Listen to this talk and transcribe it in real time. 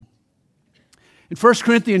In 1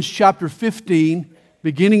 Corinthians chapter 15,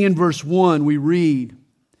 beginning in verse 1, we read,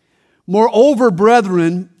 "Moreover,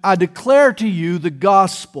 brethren, I declare to you the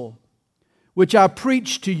gospel, which I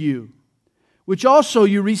preached to you, which also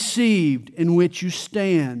you received, in which you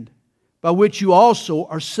stand, by which you also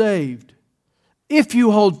are saved, if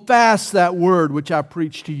you hold fast that word which I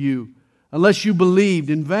preached to you, unless you believed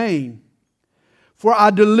in vain. For I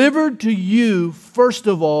delivered to you, first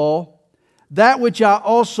of all, that which I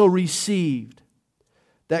also received,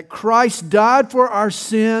 that Christ died for our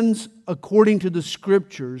sins according to the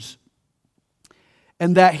Scriptures,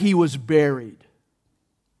 and that He was buried."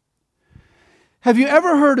 Have you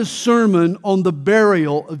ever heard a sermon on the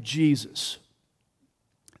burial of Jesus?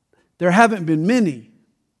 There haven't been many.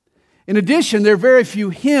 In addition, there are very few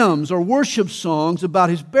hymns or worship songs about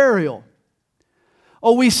His burial.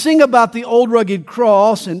 Oh, we sing about the old rugged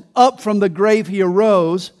cross and up from the grave He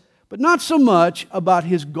arose, but not so much about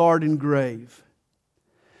His garden grave.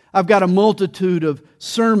 I've got a multitude of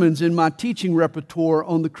sermons in my teaching repertoire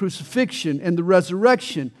on the crucifixion and the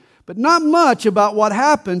resurrection, but not much about what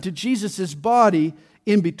happened to Jesus' body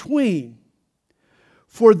in between.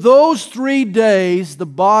 For those 3 days, the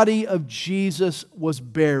body of Jesus was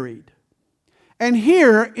buried. And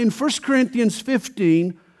here in 1 Corinthians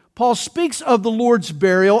 15, Paul speaks of the Lord's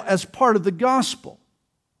burial as part of the gospel.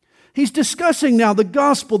 He's discussing now the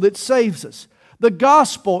gospel that saves us, the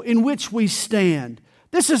gospel in which we stand.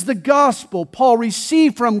 This is the gospel Paul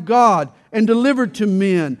received from God and delivered to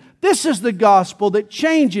men. This is the gospel that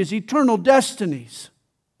changes eternal destinies.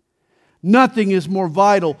 Nothing is more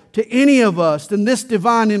vital to any of us than this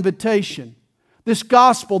divine invitation, this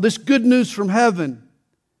gospel, this good news from heaven.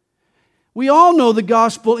 We all know the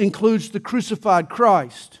gospel includes the crucified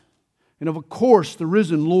Christ and, of course, the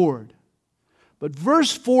risen Lord. But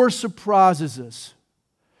verse 4 surprises us.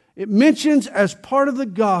 It mentions as part of the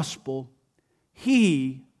gospel,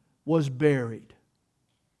 He was buried.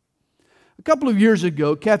 A couple of years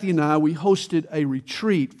ago, Kathy and I, we hosted a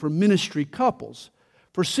retreat for ministry couples,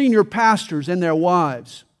 for senior pastors and their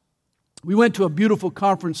wives. We went to a beautiful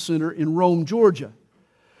conference center in Rome, Georgia.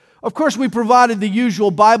 Of course, we provided the usual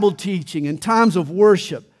Bible teaching and times of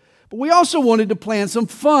worship, but we also wanted to plan some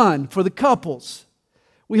fun for the couples.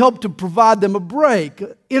 We hoped to provide them a break,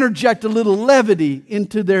 interject a little levity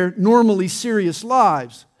into their normally serious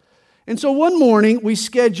lives. And so one morning, we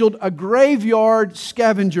scheduled a graveyard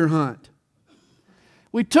scavenger hunt.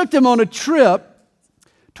 We took them on a trip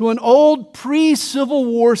to an old pre-Civil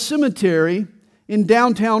War cemetery in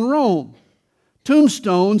downtown Rome.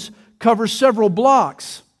 Tombstones cover several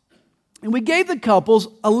blocks. And we gave the couples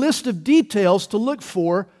a list of details to look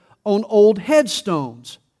for on old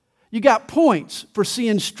headstones. You got points for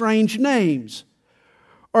seeing strange names,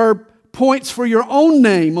 or points for your own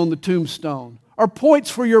name on the tombstone, or points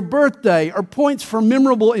for your birthday, or points for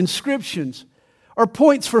memorable inscriptions, or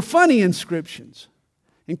points for funny inscriptions.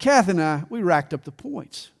 And Kath and I, we racked up the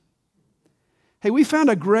points. Hey, we found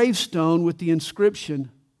a gravestone with the inscription,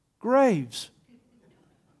 Graves.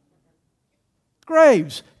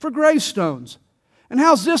 Graves, for gravestones. And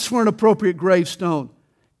how's this for an appropriate gravestone?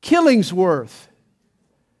 Killingsworth.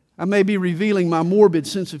 I may be revealing my morbid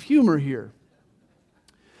sense of humor here.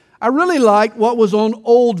 I really liked what was on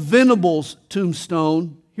old Venable's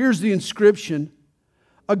tombstone. Here's the inscription: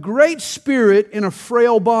 "A great spirit in a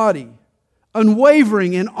frail body,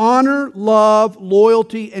 unwavering in honor, love,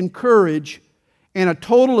 loyalty, and courage, and a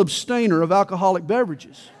total abstainer of alcoholic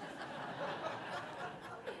beverages."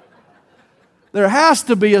 There has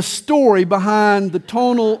to be a story behind the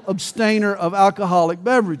total abstainer of alcoholic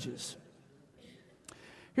beverages.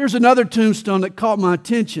 Here's another tombstone that caught my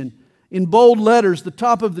attention. In bold letters, the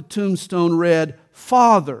top of the tombstone read,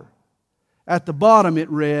 "Father." At the bottom it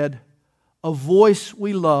read, "A voice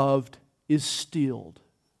we loved is stilled."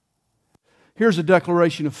 Here's a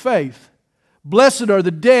declaration of faith. "Blessed are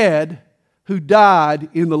the dead who died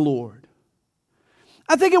in the Lord."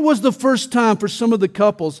 I think it was the first time for some of the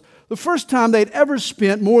couples, the first time they'd ever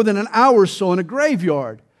spent more than an hour or so in a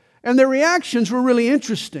graveyard. And their reactions were really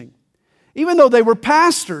interesting. Even though they were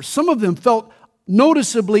pastors, some of them felt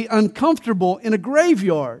noticeably uncomfortable in a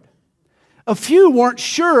graveyard. A few weren't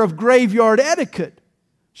sure of graveyard etiquette.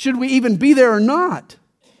 Should we even be there or not?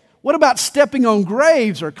 What about stepping on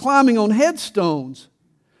graves or climbing on headstones?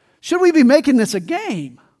 Should we be making this a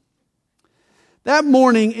game? That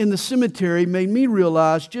morning in the cemetery made me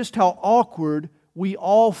realize just how awkward we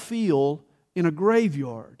all feel in a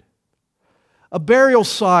graveyard. A burial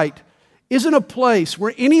site isn't a place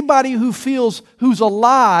where anybody who's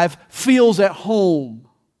alive feels at home.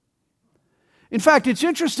 In fact, it's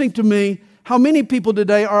interesting to me how many people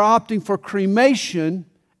today are opting for cremation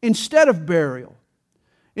instead of burial.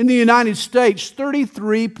 In the United States,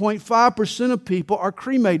 33.5% of people are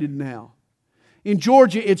cremated now. In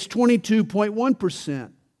Georgia, it's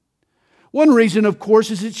 22.1%. One reason, of course,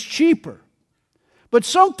 is it's cheaper. But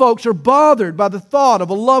some folks are bothered by the thought of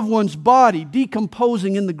a loved one's body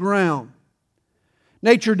decomposing in the ground.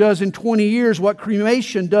 Nature does in 20 years what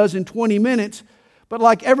cremation does in 20 minutes, but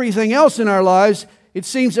like everything else in our lives, it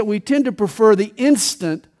seems that we tend to prefer the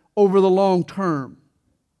instant over the long term.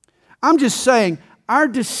 I'm just saying, our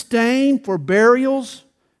disdain for burials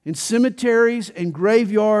in cemeteries and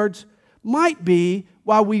graveyards might be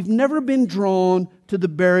why we've never been drawn to the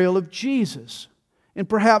burial of Jesus and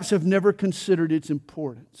perhaps have never considered its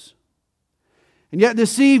importance. And yet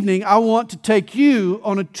this evening, I want to take you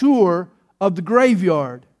on a tour of the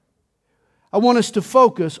graveyard. I want us to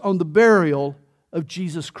focus on the burial of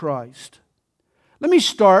Jesus Christ. Let me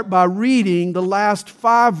start by reading the last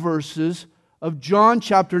 5 verses of John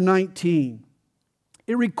chapter 19.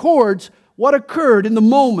 It records what occurred in the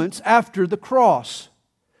moments after the cross.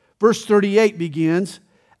 Verse 38 begins,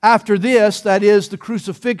 "After this," that is, the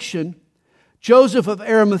crucifixion, "Joseph of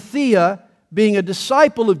Arimathea, being a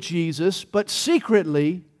disciple of Jesus, but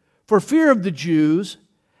secretly, for fear of the Jews,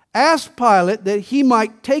 asked Pilate that he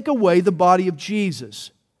might take away the body of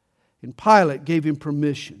Jesus. And Pilate gave him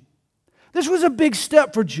permission." This was a big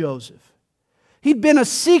step for Joseph. He'd been a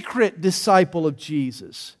secret disciple of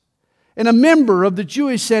Jesus and a member of the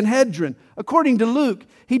Jewish Sanhedrin. According to Luke,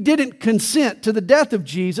 he didn't consent to the death of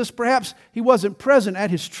Jesus. Perhaps he wasn't present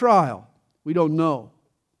at his trial. We don't know.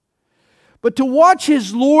 But to watch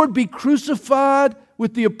his Lord be crucified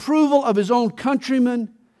with the approval of his own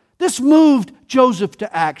countrymen, this moved Joseph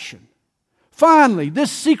to action. Finally,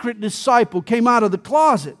 this secret disciple came out of the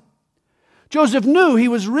closet. Joseph knew he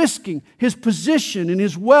was risking his position and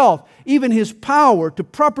his wealth, even his power, to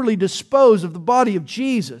properly dispose of the body of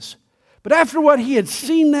Jesus. But after what he had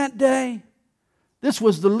seen that day, this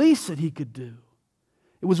was the least that he could do.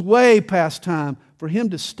 It was way past time for him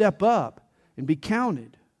to step up and be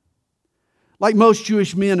counted. Like most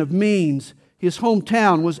Jewish men of means, his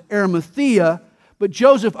hometown was Arimathea, but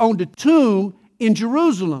Joseph owned a tomb in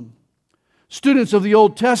Jerusalem. Students of the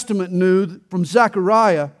Old Testament knew from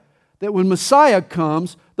Zechariah that when Messiah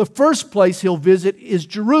comes, the first place he'll visit is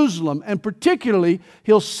Jerusalem, and particularly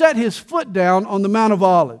he'll set his foot down on the Mount of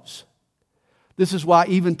Olives. This is why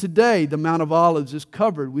even today the Mount of Olives is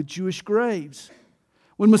covered with Jewish graves.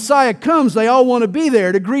 When Messiah comes, they all want to be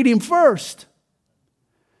there to greet him first.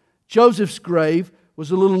 Joseph's grave was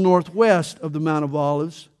a little northwest of the Mount of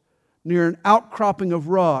Olives, near an outcropping of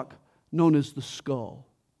rock known as the skull.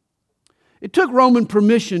 It took Roman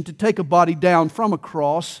permission to take a body down from a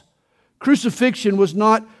cross. Crucifixion was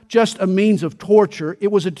not just a means of torture,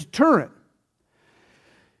 it was a deterrent.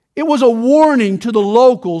 It was a warning to the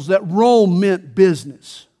locals that Rome meant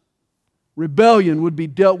business. Rebellion would be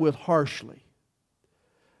dealt with harshly.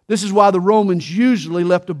 This is why the Romans usually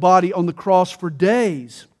left a body on the cross for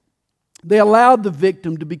days. They allowed the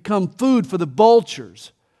victim to become food for the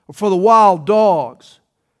vultures or for the wild dogs.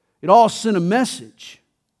 It all sent a message.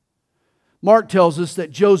 Mark tells us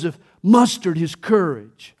that Joseph mustered his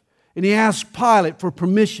courage and he asked Pilate for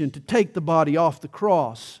permission to take the body off the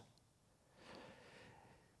cross.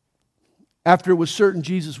 After it was certain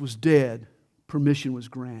Jesus was dead, permission was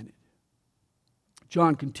granted.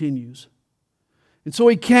 John continues, "And so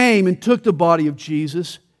he came and took the body of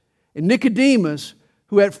Jesus, and Nicodemus,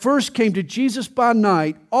 who at first came to Jesus by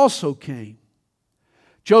night, also came."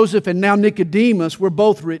 Joseph and now Nicodemus were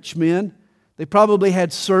both rich men. They probably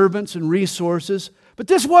had servants and resources, but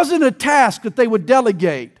this wasn't a task that they would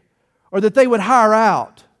delegate or that they would hire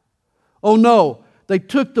out. Oh no, they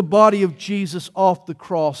took the body of Jesus off the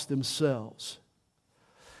cross themselves.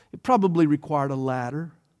 It probably required a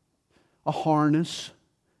ladder, a harness,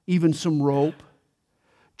 even some rope.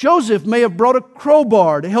 Joseph may have brought a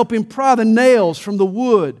crowbar to help him pry the nails from the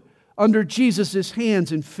wood under Jesus'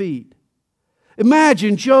 hands and feet.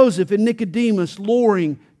 Imagine Joseph and Nicodemus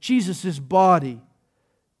lowering Jesus' body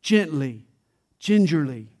gently,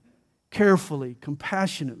 gingerly, carefully,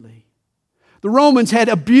 compassionately. The Romans had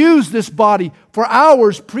abused this body for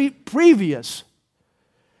hours previous.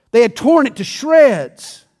 They had torn it to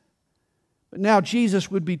shreds. But now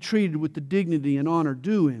Jesus would be treated with the dignity and honor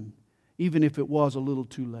due him, even if it was a little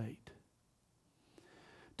too late.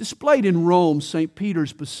 Displayed in Rome, St.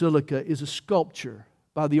 Peter's Basilica is a sculpture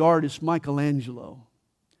by the artist Michelangelo.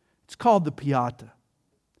 It's called the Pietà.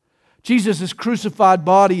 Jesus' crucified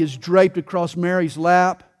body is draped across Mary's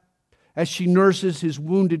lap as she nurses his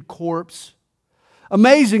wounded corpse.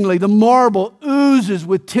 Amazingly, the marble oozes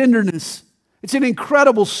with tenderness. It's an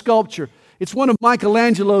incredible sculpture. It's one of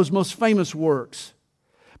Michelangelo's most famous works.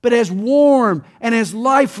 But as warm and as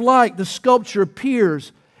lifelike the sculpture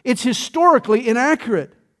appears, it's historically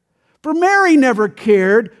inaccurate. For Mary never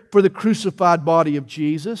cared for the crucified body of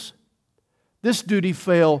Jesus. This duty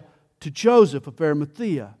fell to Joseph of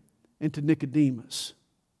Arimathea and to Nicodemus.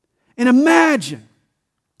 And imagine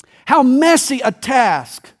how messy a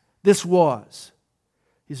task this was.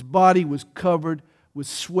 His body was covered with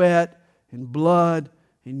sweat and blood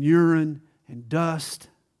and urine and dust.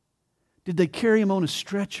 Did they carry him on a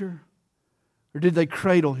stretcher, or did they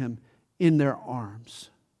cradle him in their arms?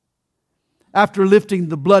 After lifting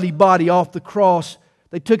the bloody body off the cross,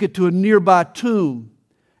 they took it to a nearby tomb.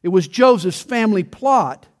 It was Joseph's family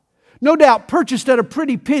plot, no doubt purchased at a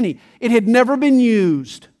pretty penny. It had never been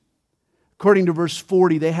used. According to verse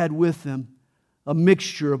 40, they had with them a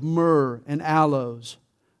mixture of myrrh and aloes,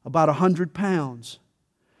 about 100 pounds.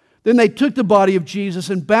 Then they took the body of Jesus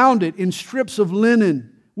and bound it in strips of linen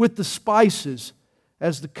with the spices,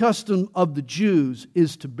 as the custom of the Jews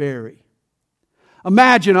is to bury.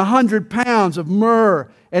 Imagine 100 pounds of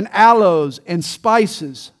myrrh and aloes and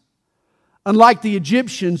spices. Unlike the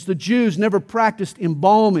Egyptians, the Jews never practiced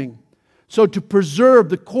embalming. So to preserve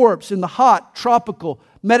the corpse in the hot, tropical,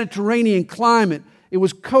 Mediterranean climate, it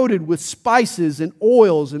was coated with spices and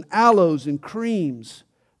oils and aloes and creams.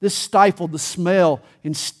 This stifled the smell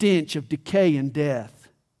and stench of decay and death.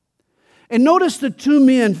 And notice the two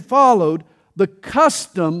men followed the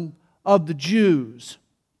custom of the Jews.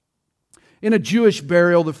 In a Jewish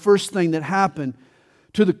burial, the first thing that happened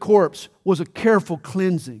to the corpse was a careful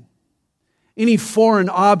cleansing. Any foreign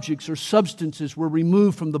objects or substances were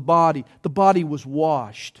removed from the body. The body was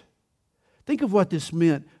washed. Think of what this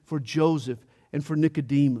meant for Joseph and for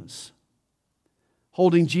Nicodemus.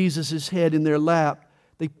 Holding Jesus' head in their lap,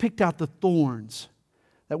 they picked out the thorns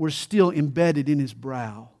that were still embedded in his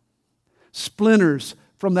brow. Splinters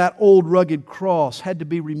from that old rugged cross had to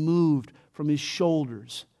be removed from his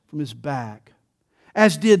shoulders, from his back,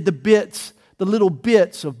 as did the little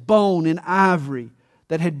bits of bone and ivory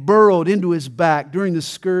that had burrowed into his back during the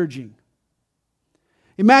scourging.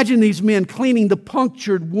 Imagine these men cleaning the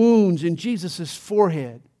punctured wounds in Jesus'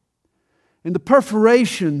 forehead and the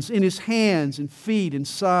perforations in his hands and feet and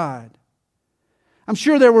side. I'm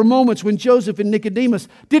sure there were moments when Joseph and Nicodemus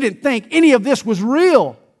didn't think any of this was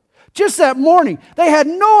real. Just that morning, they had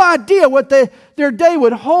no idea what their day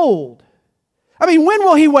would hold. I mean, when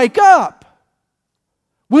will he wake up?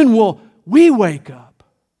 When will we wake up?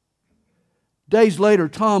 Days later,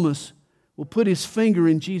 Thomas will put his finger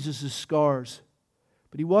in Jesus' scars,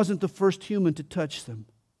 but he wasn't the first human to touch them.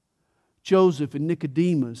 Joseph and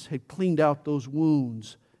Nicodemus had cleaned out those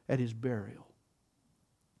wounds at his burial.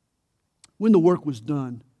 When the work was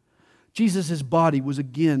done, Jesus' body was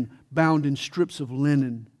again bound in strips of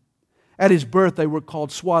linen. At his birth, they were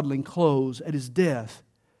called swaddling clothes. At his death,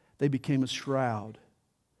 they became a shroud.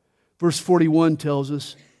 Verse 41 tells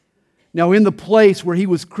us, now in the place where he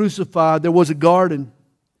was crucified, there was a garden.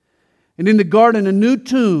 And in the garden, a new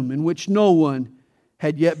tomb in which no one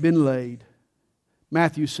had yet been laid.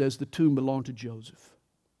 Matthew says the tomb belonged to Joseph.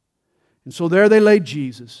 And so there they laid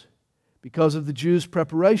Jesus because of the Jews'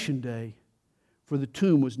 preparation day, for the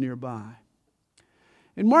tomb was nearby.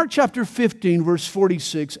 And Mark chapter 15, verse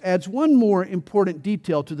 46 adds one more important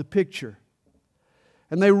detail to the picture.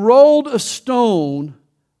 And they rolled a stone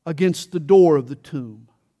against the door of the tomb.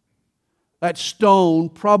 That stone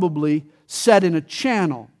probably sat in a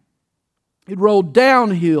channel. It rolled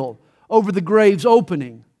downhill over the grave's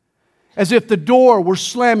opening, as if the door were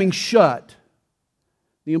slamming shut.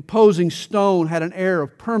 The imposing stone had an air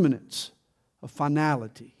of permanence, of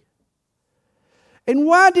finality. And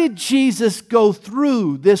why did Jesus go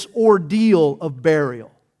through this ordeal of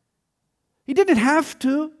burial? He didn't have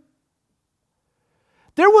to.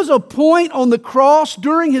 There was a point on the cross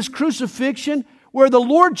during his crucifixion where the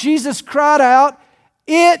Lord Jesus cried out,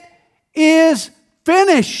 "It is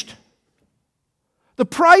finished." The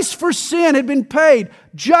price for sin had been paid.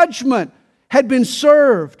 Judgment had been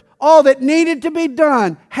served. All that needed to be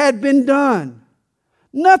done had been done.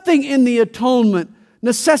 Nothing in the atonement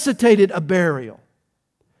necessitated a burial.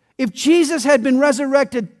 If Jesus had been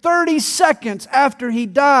resurrected 30 seconds after he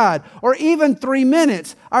died, or even 3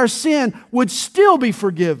 minutes, our sin would still be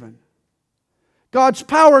forgiven. God's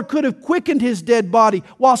power could have quickened his dead body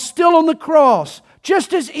while still on the cross,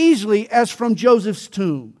 just as easily as from Joseph's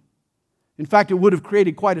tomb. In fact, it would have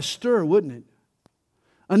created quite a stir, wouldn't it?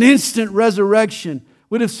 An instant resurrection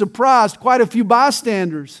would have surprised quite a few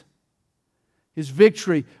bystanders. His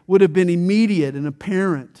victory would have been immediate and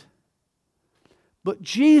apparent. But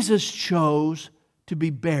Jesus chose to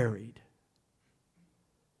be buried.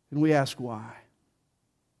 And we ask why.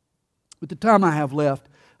 With the time I have left,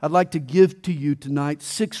 I'd like to give to you tonight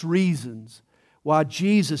 6 reasons why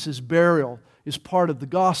Jesus' burial is part of the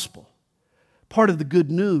gospel, part of the good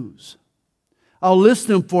news. I'll list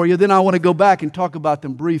them for you, then I want to go back and talk about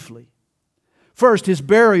them briefly. First, His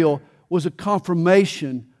burial was a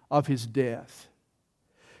confirmation of His death.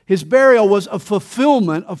 His burial was a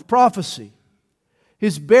fulfillment of prophecy.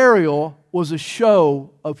 His burial was a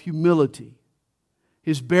show of humility.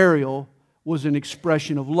 His burial was an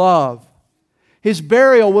expression of love. His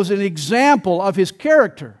burial was an example of His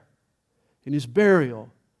character. And His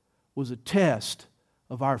burial was a test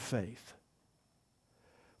of our faith.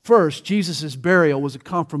 First, Jesus' burial was a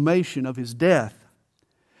confirmation of His death.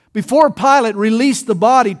 Before Pilate released the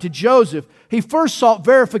body to Joseph, he first sought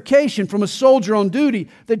verification from a soldier on duty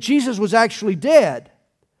that Jesus was actually dead.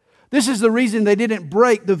 This is the reason they didn't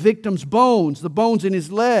break the victim's bones, the bones in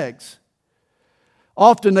his legs.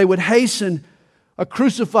 Often they would hasten a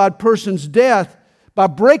crucified person's death by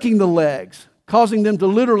breaking the legs, causing them to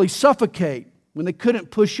literally suffocate when they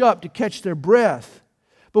couldn't push up to catch their breath.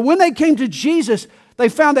 But when they came to Jesus, they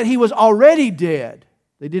found that He was already dead.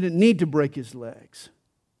 They didn't need to break His legs.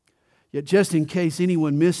 Yet just in case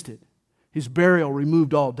anyone missed it, His burial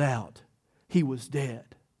removed all doubt. He was dead.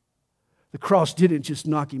 The cross didn't just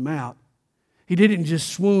knock Him out. He didn't just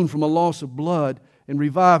swoon from a loss of blood and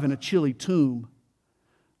revive in a chilly tomb.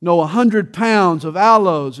 No, 100 pounds of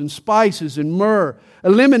aloes and spices and myrrh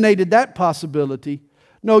eliminated that possibility.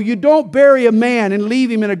 No, you don't bury a man and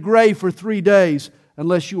leave him in a grave for 3 days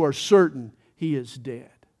unless you are certain he is dead.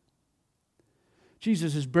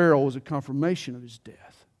 Jesus' burial was a confirmation of His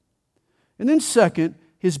death. And then second,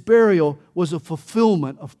 His burial was a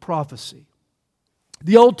fulfillment of prophecy.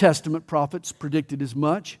 The Old Testament prophets predicted as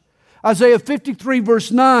much. Isaiah 53 verse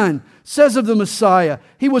 9 says of the Messiah,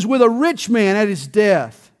 He was with a rich man at His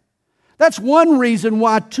death. That's one reason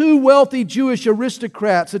why 2 wealthy Jewish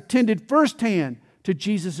aristocrats attended firsthand to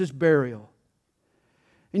Jesus' burial.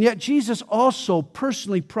 And yet Jesus also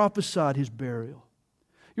personally prophesied His burial.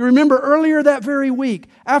 You remember earlier that very week,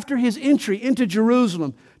 after His entry into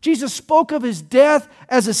Jerusalem, Jesus spoke of His death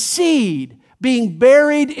as a seed being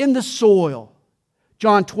buried in the soil.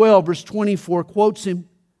 John 12 verse 24 quotes Him,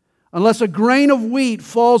 "Unless a grain of wheat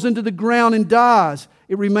falls into the ground and dies,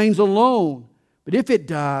 it remains alone. But if it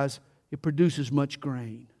dies, it produces much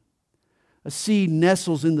grain." A seed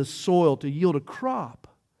nestles in the soil to yield a crop.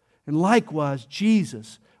 And likewise,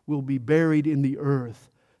 Jesus will be buried in the earth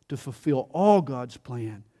to fulfill all God's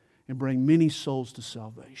plan and bring many souls to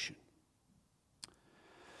salvation.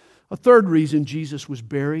 A third reason Jesus was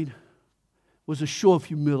buried was a show of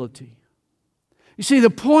humility. You see, the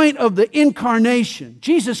point of the incarnation,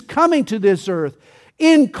 Jesus coming to this earth,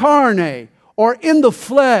 incarnate, or in the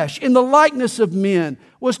flesh, in the likeness of men,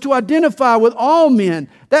 was to identify with all men.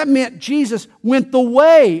 That meant Jesus went the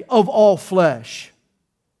way of all flesh.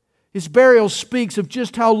 His burial speaks of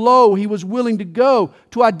just how low He was willing to go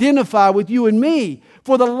to identify with you and me.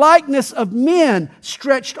 For the likeness of men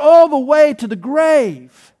stretched all the way to the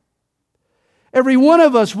grave. Every one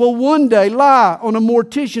of us will one day lie on a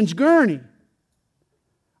mortician's gurney.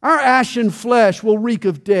 Our ashen flesh will reek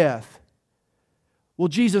of death. Well,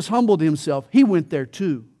 Jesus humbled Himself. He went there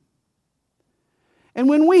too. And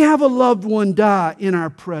when we have a loved one die in our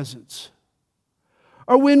presence,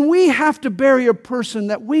 or when we have to bury a person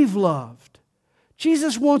that we've loved,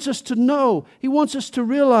 Jesus wants us to know, He wants us to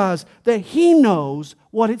realize that He knows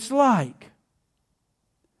what it's like.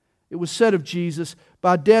 It was said of Jesus,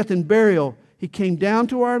 by death and burial, He came down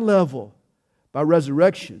to our level. By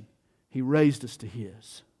resurrection, He raised us to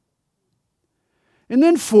His. And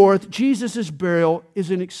then fourth, Jesus' burial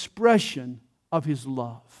is an expression of His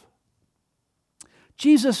love.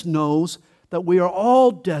 Jesus knows that we are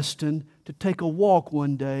all destined to take a walk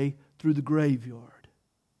one day through the graveyard.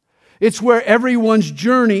 It's where everyone's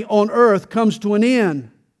journey on earth comes to an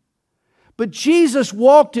end. But Jesus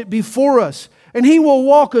walked it before us, and He will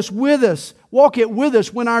walk it with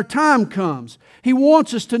us when our time comes. He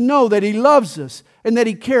wants us to know that He loves us and that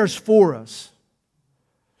He cares for us.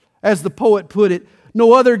 As the poet put it,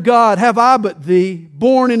 "No other God have I but Thee,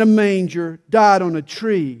 born in a manger, died on a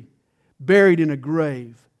tree, buried in a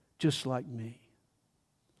grave, just like me."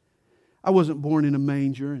 I wasn't born in a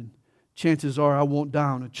manger, and chances are I won't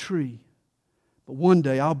die on a tree. But one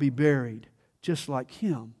day I'll be buried just like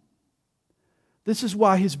Him. This is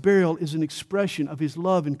why His burial is an expression of His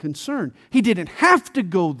love and concern. He didn't have to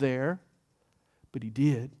go there, but He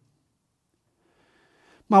did.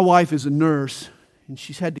 My wife is a nurse, and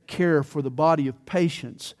she's had to care for the body of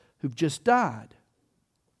patients who've just died.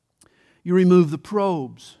 You remove the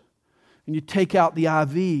probes, and you take out the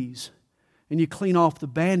IVs, and you clean off the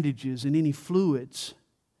bandages and any fluids.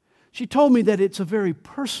 She told me that it's a very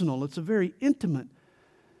personal, it's a very intimate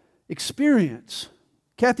experience.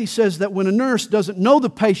 Kathy says that when a nurse doesn't know the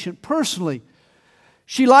patient personally,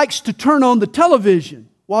 she likes to turn on the television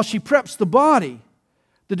while she preps the body.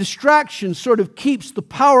 The distraction sort of keeps the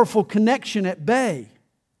powerful connection at bay.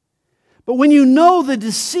 But when you know the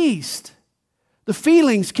deceased, the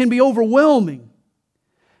feelings can be overwhelming.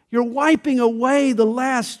 You're wiping away the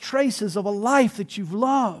last traces of a life that you've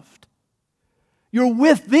loved. You're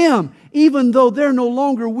with them, even though they're no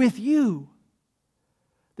longer with you.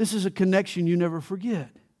 This is a connection you never forget.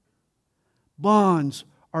 Bonds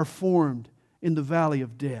are formed in the valley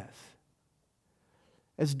of death.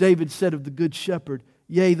 As David said of the Good Shepherd,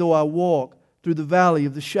 "Yea, though I walk through the valley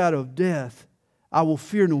of the shadow of death, I will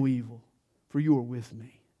fear no evil, for you are with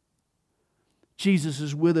me." Jesus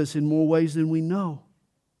is with us in more ways than we know.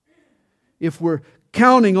 If we're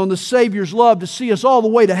counting on the Savior's love to see us all the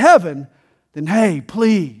way to heaven, then hey,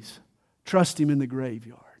 please, trust Him in the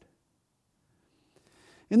graveyard.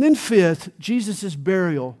 And then fifth, Jesus'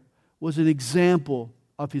 burial was an example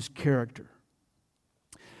of His character.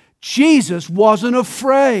 Jesus wasn't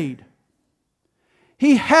afraid.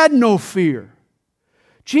 He had no fear.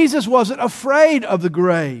 Jesus wasn't afraid of the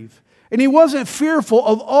grave, and He wasn't fearful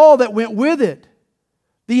of all that went with it.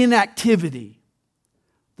 The inactivity,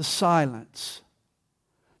 the silence,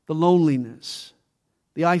 the loneliness,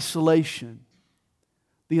 the isolation,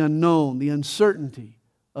 the unknown, the uncertainty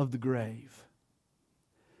of the grave.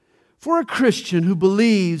 For a Christian who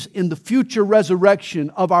believes in the future resurrection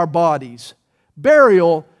of our bodies,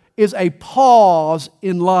 burial is a pause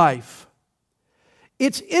in life.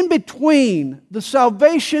 It's in between the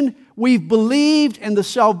salvation we've believed and the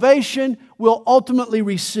salvation we'll ultimately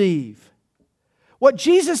receive. What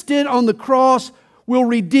Jesus did on the cross will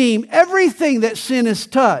redeem everything that sin has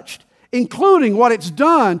touched, including what it's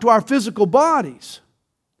done to our physical bodies.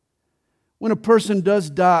 When a person does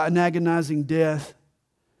die an agonizing death,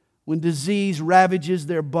 when disease ravages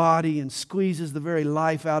their body and squeezes the very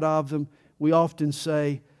life out of them, we often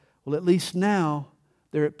say, well, at least now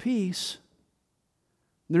they're at peace.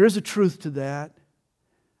 There is a truth to that.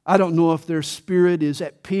 I don't know if their spirit is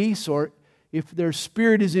at peace or if their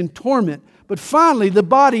spirit is in torment, but finally the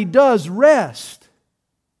body does rest.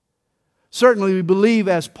 Certainly we believe,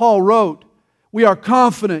 as Paul wrote, we are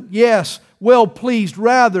confident, yes, well pleased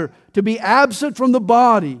rather to be absent from the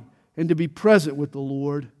body and to be present with the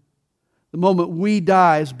Lord. The moment we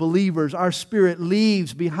die as believers, our spirit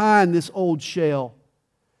leaves behind this old shell,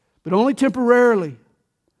 but only temporarily.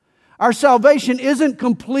 Our salvation isn't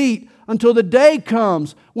complete until the day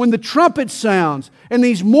comes when the trumpet sounds and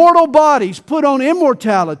these mortal bodies put on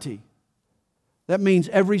immortality. That means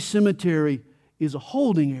every cemetery is a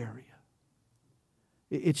holding area.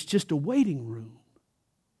 It's just a waiting room.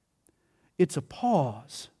 It's a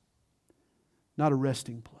pause, not a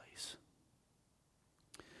resting place.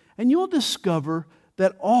 And you'll discover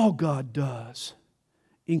that all God does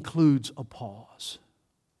includes a pause.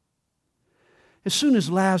 As soon as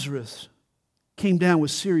Lazarus came down with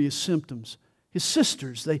serious symptoms, his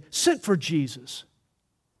sisters, they sent for Jesus.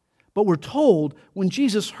 But we're told when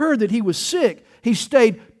Jesus heard that he was sick, he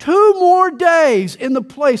stayed 2 more days in the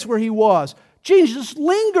place where he was. Jesus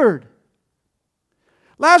lingered.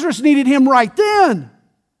 Lazarus needed him right then,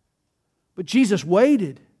 but Jesus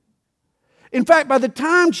waited. In fact, by the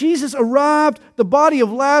time Jesus arrived, the body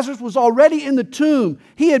of Lazarus was already in the tomb.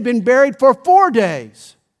 He had been buried for 4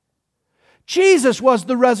 days. Jesus was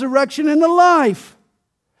the resurrection and the life.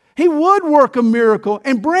 He would work a miracle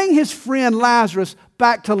and bring his friend Lazarus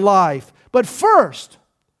back to life. But first,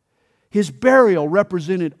 his burial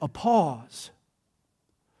represented a pause.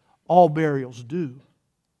 All burials do.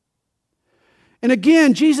 And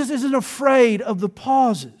again, Jesus isn't afraid of the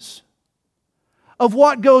pauses, of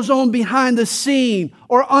what goes on behind the scene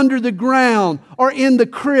or under the ground or in the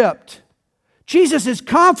crypt. Jesus is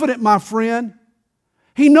confident, my friend.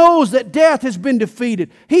 He knows that death has been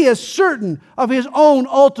defeated. He is certain of His own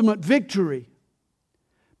ultimate victory.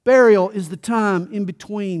 Burial is the time in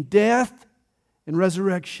between death and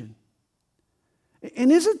resurrection.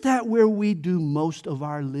 And isn't that where we do most of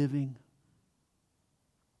our living?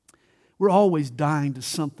 We're always dying to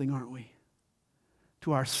something, aren't we?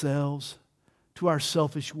 To ourselves, to our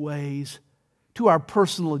selfish ways, to our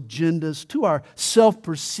personal agendas, to our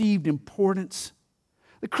self-perceived importance.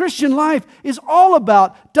 The Christian life is all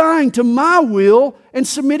about dying to my will and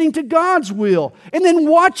submitting to God's will, and then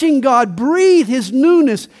watching God breathe His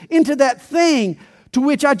newness into that thing to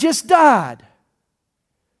which I just died.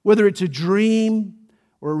 Whether it's a dream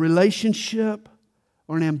or a relationship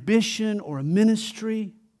or an ambition or a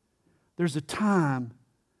ministry, there's a time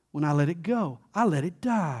when I let it go. I let it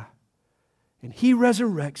die. And He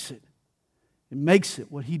resurrects it and makes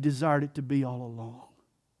it what He desired it to be all along.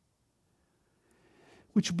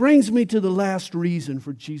 Which brings me to the last reason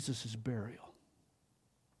for Jesus' burial.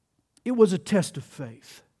 It was a test of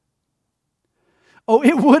faith. Oh,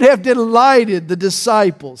 it would have delighted the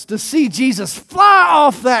disciples to see Jesus fly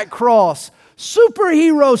off that cross,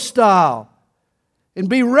 superhero style, and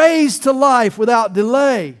be raised to life without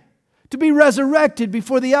delay, to be resurrected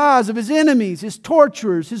before the eyes of His enemies, His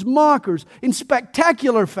torturers, His mockers, in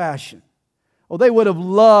spectacular fashion. Oh, they would have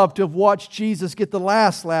loved to have watched Jesus get the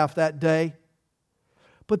last laugh that day.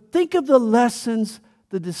 But think of the lessons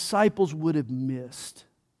the disciples would have missed.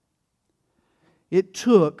 It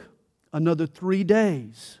took another 3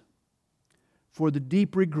 days for the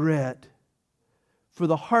deep regret, for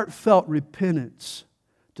the heartfelt repentance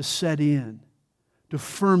to set in, to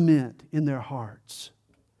ferment in their hearts.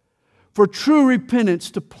 For true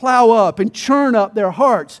repentance to plow up and churn up their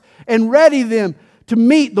hearts and ready them to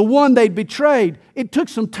meet the one they'd betrayed. It took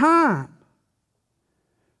some time.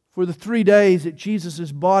 For the 3 days that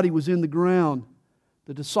Jesus' body was in the ground,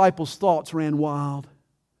 the disciples' thoughts ran wild.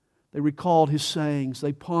 They recalled His sayings.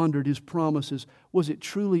 They pondered His promises. Was it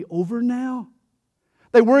truly over now?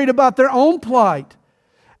 They worried about their own plight.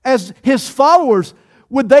 As His followers,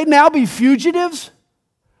 would they now be fugitives?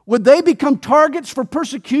 Would they become targets for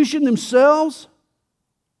persecution themselves?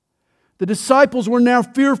 The disciples were now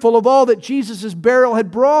fearful of all that Jesus' burial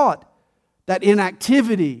had brought. That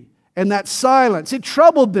inactivity and that silence. It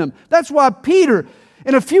troubled them. That's why Peter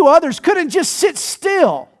and a few others couldn't just sit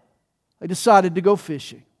still. They decided to go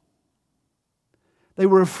fishing. They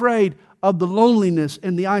were afraid of the loneliness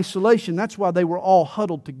and the isolation. That's why they were all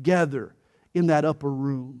huddled together in that upper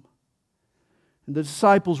room. And the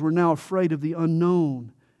disciples were now afraid of the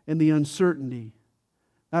unknown and the uncertainty.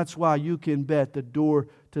 That's why you can bet the door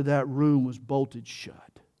to that room was bolted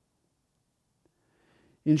shut.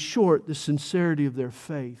 In short, the sincerity of their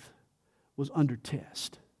faith was under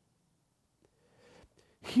test.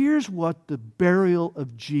 Here's what the burial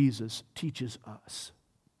of Jesus teaches us.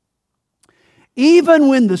 Even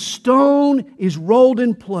when the stone is rolled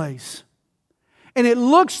in place and it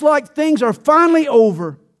looks like things are finally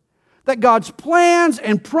over, that God's plans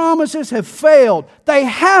and promises have failed, they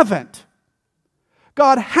haven't.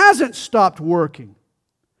 God hasn't stopped working.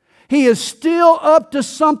 He is still up to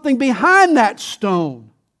something behind that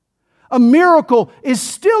stone. A miracle is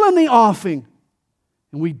still in the offing,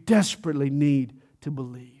 and we desperately need to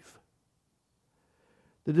believe.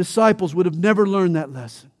 The disciples would have never learned that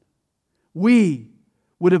lesson. We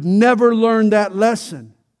would have never learned that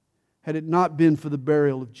lesson had it not been for the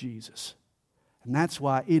burial of Jesus. And that's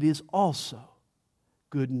why it is also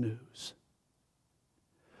good news.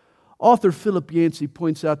 Author Philip Yancey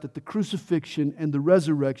points out that the crucifixion and the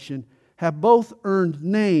resurrection have both earned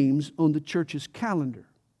names on the church's calendar.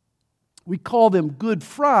 We call them Good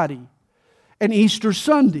Friday and Easter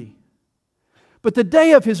Sunday. But the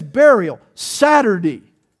day of His burial, Saturday,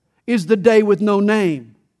 is the day with no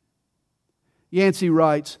name. Yancey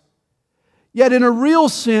writes, "Yet in a real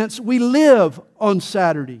sense, we live on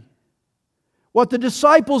Saturday. What the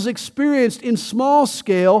disciples experienced in small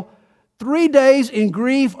scale, 3 days in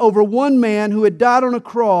grief over one man who had died on a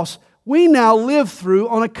cross, we now live through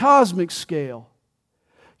on a cosmic scale.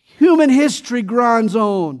 Human history grinds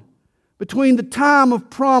on between the time of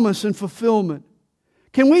promise and fulfillment.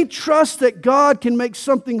 Can we trust that God can make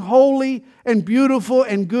something holy and beautiful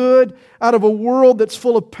and good out of a world that's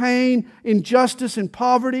full of pain, injustice, and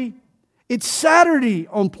poverty? It's Saturday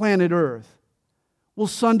on planet Earth. Will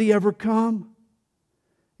Sunday ever come?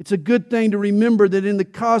 It's a good thing to remember that in the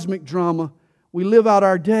cosmic drama, we live out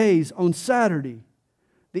our days on Saturday,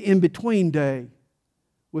 the in-between day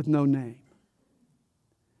with no name."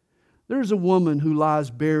 There's a woman who lies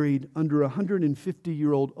buried under a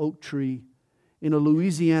 150-year-old oak tree in a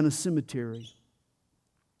Louisiana cemetery.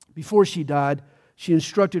 Before she died, she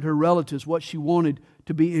instructed her relatives what she wanted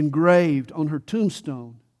to be engraved on her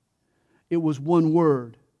tombstone. It was one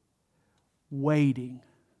word: waiting.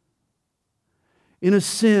 In a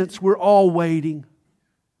sense, we're all waiting.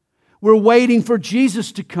 We're waiting for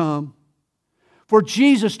Jesus to come, for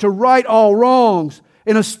Jesus to right all wrongs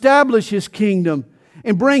and establish His kingdom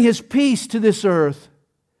and bring His peace to this earth.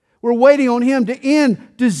 We're waiting on Him to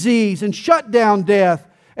end disease and shut down death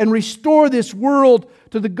and restore this world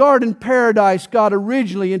to the garden paradise God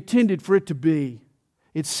originally intended for it to be.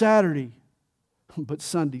 It's Saturday, but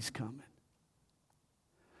Sunday's coming.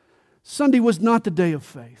 Sunday was not the day of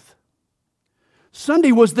faith.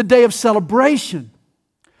 Sunday was the day of celebration.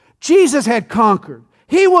 Jesus had conquered.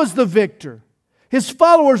 He was the victor. His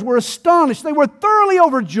followers were astonished. They were thoroughly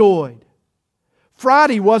overjoyed.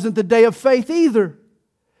 Friday wasn't the day of faith either.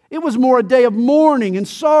 It was more a day of mourning and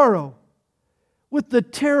sorrow. With the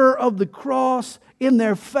terror of the cross in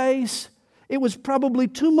their face, it was probably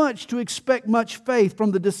too much to expect much faith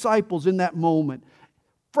from the disciples in that moment.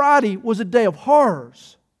 Friday was a day of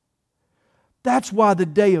horrors. That's why the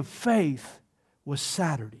day of faith was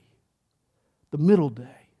Saturday, the middle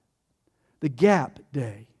day, the gap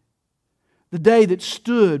day, the day that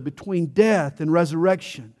stood between death and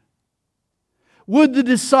resurrection. Would the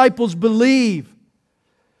disciples believe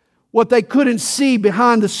what they couldn't see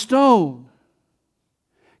behind the stone?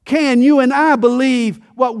 Can you and I believe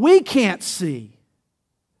what we can't see?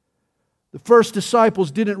 The first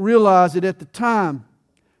disciples didn't realize it at the time,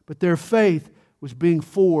 but their faith was being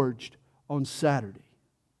forged on Saturday.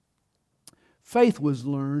 Faith was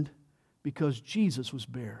learned because Jesus was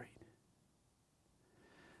buried.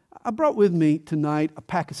 I brought with me tonight a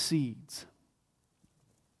pack of seeds.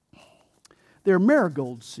 They're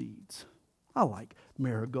marigold seeds. I like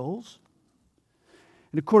marigolds.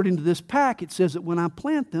 And according to this pack, it says that when I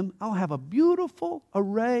plant them, I'll have a beautiful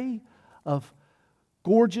array of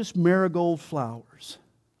gorgeous marigold flowers.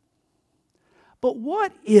 But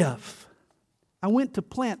what if I went to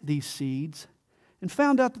plant these seeds and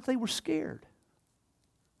found out that they were scared?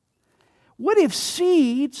 What if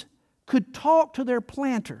seeds could talk to their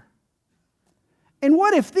planter? And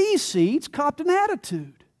what if these seeds copped an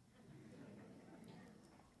attitude?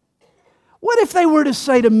 What if they were to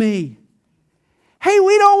say to me, hey,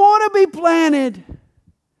 we don't want to be planted.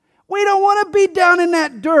 We don't want to be down in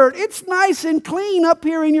that dirt. It's nice and clean up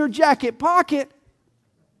here in your jacket pocket.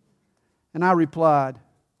 And I replied,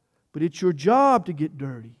 but it's your job to get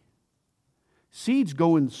dirty. Seeds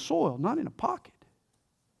go in the soil, not in a pocket.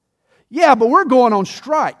 Yeah, but we're going on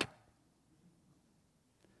strike.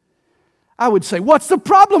 I would say, what's the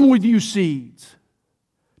problem with you seeds?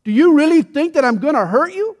 Do you really think that I'm going to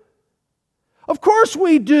hurt you? Of course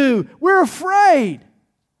we do. We're afraid.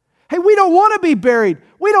 Hey, we don't want to be buried.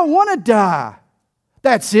 We don't want to die.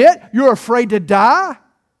 That's it? You're afraid to die?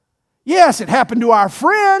 Yes, it happened to our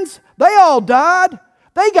friends. They all died.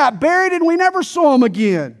 They got buried and we never saw them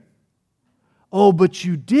again. Oh, but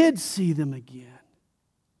you did see them again.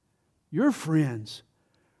 Your friends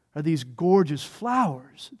are these gorgeous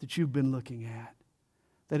flowers that you've been looking at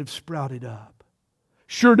that have sprouted up.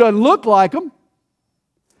 Sure doesn't look like them.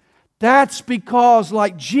 That's because,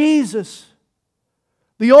 like Jesus,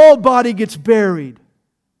 the old body gets buried,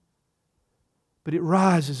 but it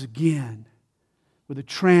rises again with a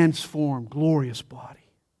transformed, glorious body.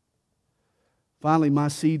 Finally, my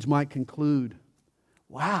seeds might conclude,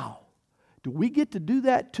 wow, do we get to do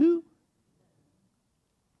that too?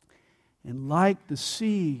 And like the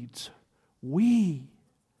seeds, we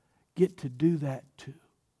get to do that too.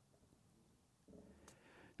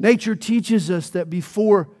 Nature teaches us that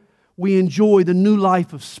before we enjoy the new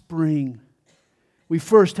life of spring, we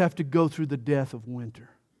first have to go through the death of winter.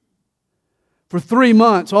 For 3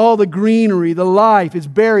 months, all the greenery, the life is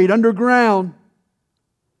buried underground.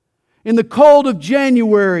 In the cold of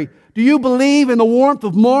January, do you believe in the warmth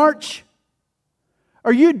of March?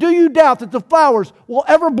 Do you doubt that the flowers will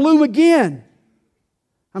ever bloom again?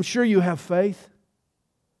 I'm sure you have faith.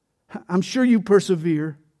 I'm sure you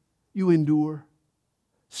persevere. You endure.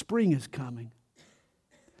 Spring is coming.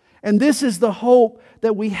 And this is the hope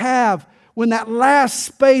that we have when that last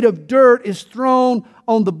spade of dirt is thrown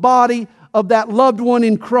on the body of that loved one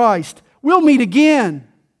in Christ. We'll meet again.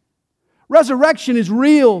 Resurrection is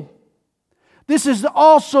real. This is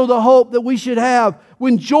also the hope that we should have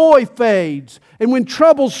when joy fades and when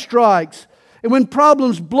trouble strikes and when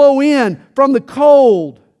problems blow in from the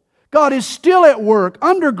cold. God is still at work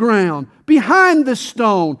underground, behind the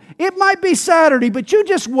stone. It might be Saturday, but you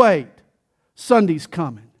just wait. Sunday's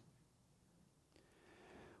coming.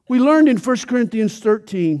 We learned in 1 Corinthians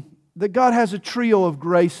 13 that God has a trio of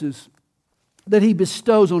graces that He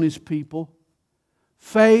bestows on His people: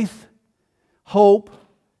 faith, hope,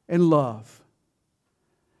 and love.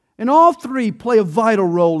 And all three play a vital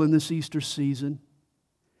role in this Easter season.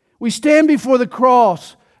 We stand before the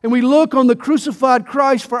cross and we look on the crucified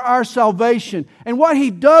Christ for our salvation. And what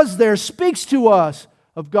He does there speaks to us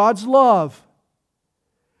of God's love.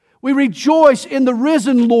 We rejoice in the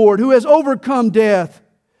risen Lord who has overcome death.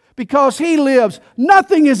 Because He lives,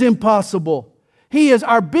 nothing is impossible. He is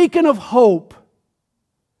our beacon of hope.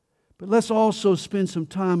 But let's also spend some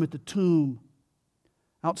time at the tomb,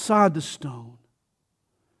 outside the stone.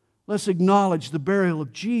 Let's acknowledge the burial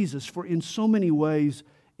of Jesus, for in so many ways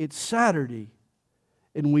it's Saturday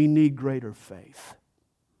and we need greater faith.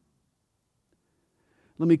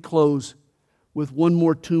 Let me close with one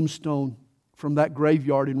more tombstone from that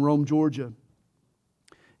graveyard in Rome, Georgia.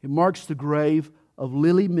 It marks the grave of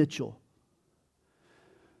Lily Mitchell.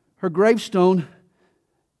 Her gravestone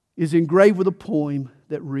is engraved with a poem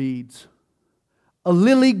that reads, "A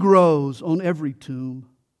lily grows on every tomb,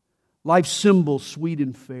 life's symbol sweet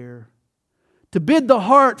and fair, to bid the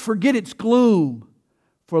heart forget its gloom,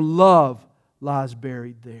 for love lies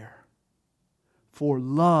buried there." For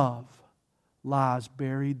love lies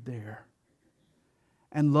buried there.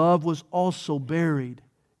 And love was also buried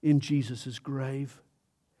in Jesus' grave.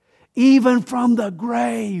 Even from the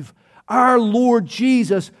grave, our Lord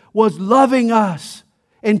Jesus was loving us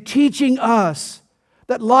and teaching us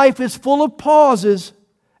that life is full of pauses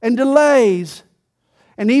and delays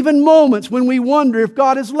and even moments when we wonder if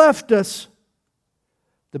God has left us.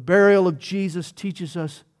 The burial of Jesus teaches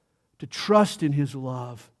us to trust in His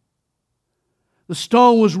love. The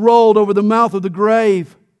stone was rolled over the mouth of the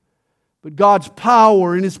grave, but God's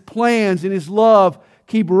power and His plans and His love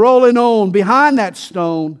keep rolling on behind that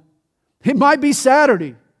stone. It might be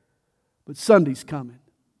Saturday, but Sunday's coming.